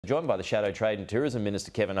Joined by the Shadow Trade and Tourism Minister,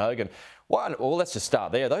 Kevin Hogan. Well, let's just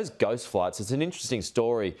start there. Those ghost flights, it's an interesting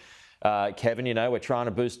story, Kevin. You know, we're trying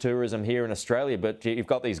to boost tourism here in Australia, but you've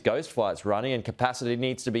got these ghost flights running and capacity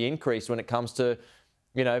needs to be increased when it comes to,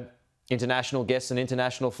 you know, international guests and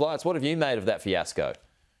international flights. What have you made of that fiasco?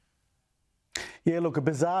 Yeah, look, a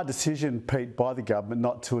bizarre decision, Pete, by the government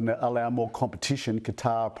not to allow more competition.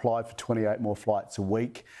 Qatar applied for 28 more flights a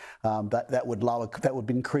week. That would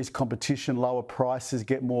increase competition, lower prices,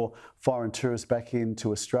 get more foreign tourists back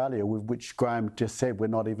into Australia, with which Graham just said we're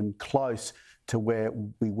not even close to where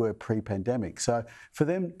we were pre-pandemic. So for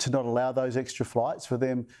them to not allow those extra flights, for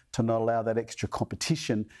them to not allow that extra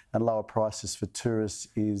competition and lower prices for tourists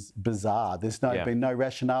is bizarre. There's been no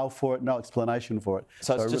rationale for it, no explanation for it.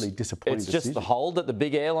 So it's really disappointing decision. It's just the hold that the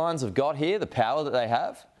big airlines have got here, the power that they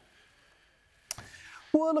have?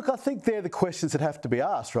 Well, look, I think they're the questions that have to be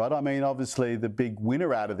asked, right? I mean, obviously, the big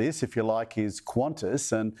winner out of this, if you like, is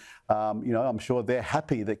Qantas. And, you know, I'm sure they're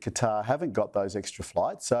happy that Qatar haven't got those extra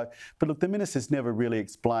flights. So, but look, the minister's never really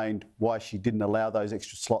explained why she didn't allow those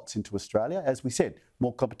extra slots into Australia. As we said,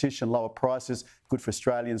 more competition, lower prices, good for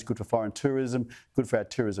Australians, good for foreign tourism, good for our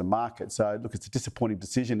tourism market. So, look, it's a disappointing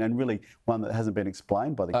decision and really one that hasn't been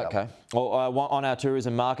explained by the government. Okay. Well, on our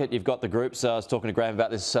tourism market, you've got the groups. I was talking to Graham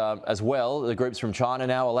about this as well. The groups from China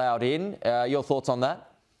now allowed in. Your thoughts on that?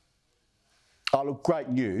 Oh, look, great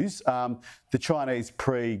news. The Chinese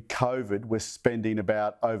pre-COVID were spending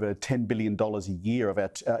about over $10 billion a year of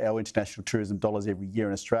our international tourism dollars every year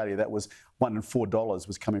in Australia. That was $1 in $4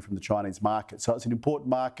 was coming from the Chinese market. So it's an important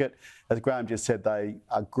market. As Graham just said,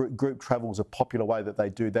 group travel is a popular way that they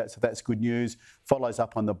do that. So that's good news. Follows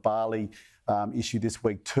up on the Bali issue this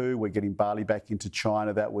week too. We're getting Bali back into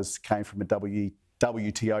China. That came from a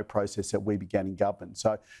WTO process that we began in government.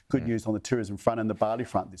 So good news on the tourism front and the Bali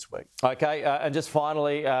front this week. Okay, and just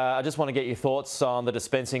finally, I just want to get your thoughts on the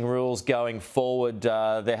dispensing rules going forward.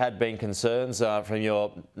 There had been concerns from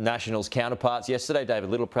your Nationals counterparts yesterday.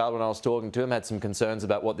 David Littleproud, when I was talking to him, had some concerns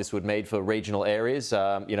about what this would mean for regional areas.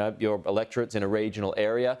 You know, your electorate's in a regional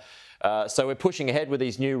area. So we're pushing ahead with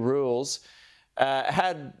these new rules.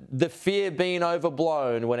 Had the fear been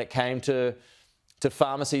overblown when it came to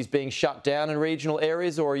pharmacies being shut down in regional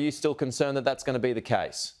areas, or are you still concerned that that's going to be the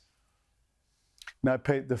case? No,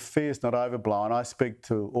 Pete, the fear's not overblown. I speak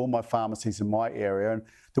to all my pharmacies in my area, and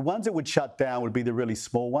the ones that would shut down would be the really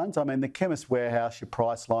small ones. I mean, the Chemist Warehouse, your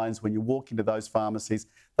price lines, when you walk into those pharmacies,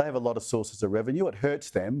 they have a lot of sources of revenue. It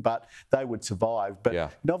hurts them, but they would survive. But you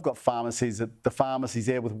know, I've got pharmacies that the pharmacy's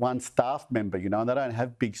there with one staff member, you know, and they don't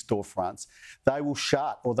have big storefronts. They will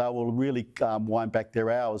shut, or they will really wind back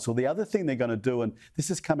their hours. Or the other thing they're going to do, and this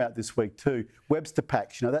has come out this week too, Webster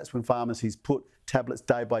packs. You know, that's when pharmacies put tablets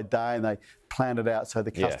day by day and they plan it out so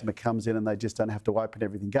the customer comes in and they just don't have to open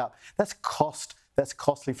everything up. That's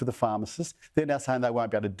costly for the pharmacists. They're now saying they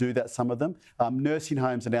won't be able to do that, some of them. Nursing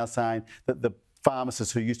homes are now saying that the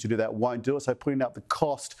pharmacists who used to do that won't do it, so putting up the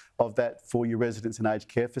cost of that for your residents and aged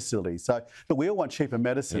care facilities. So look, we all want cheaper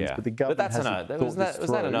medicines, but the government hasn't thought this through. Was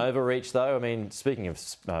that an overreach, though? I mean, speaking of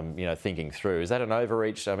you know, thinking through, is that an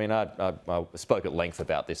overreach? I mean, I spoke at length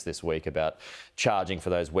about this week about charging for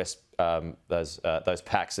those those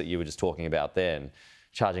packs that you were just talking about then,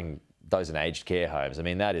 charging those in aged care homes. I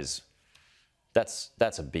mean, that's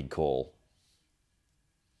a big call.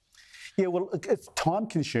 Yeah, well, it's time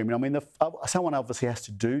consuming. I mean, someone obviously has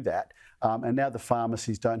to do that. And now the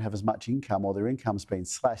pharmacies don't have as much income, or their income's been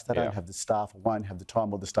slashed. They don't have the staff, or won't have the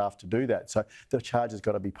time or the staff to do that. So the charge has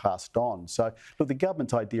got to be passed on. So, look, the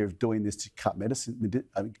government's idea of doing this to cut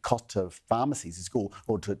cost to pharmacies is good,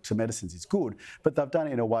 or to medicines is good, but they've done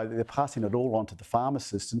it in a way that they're passing it all on to the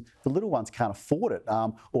pharmacists, and the little ones can't afford it.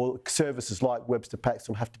 Or services like Webster packs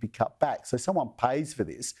will have to be cut back. So someone pays for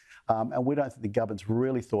this, and we don't think the government's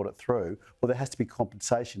really thought it through. Well, there has to be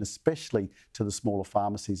compensation, especially to the smaller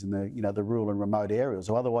pharmacies in the rural and remote areas,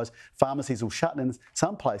 or otherwise pharmacies will shut. And in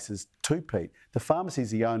some places too, Pete, the pharmacy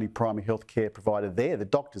is the only primary health care provider there. The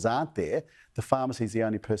doctors aren't there. The pharmacy is the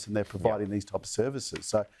only person there providing these type of services.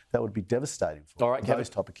 So that would be devastating for those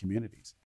type of communities.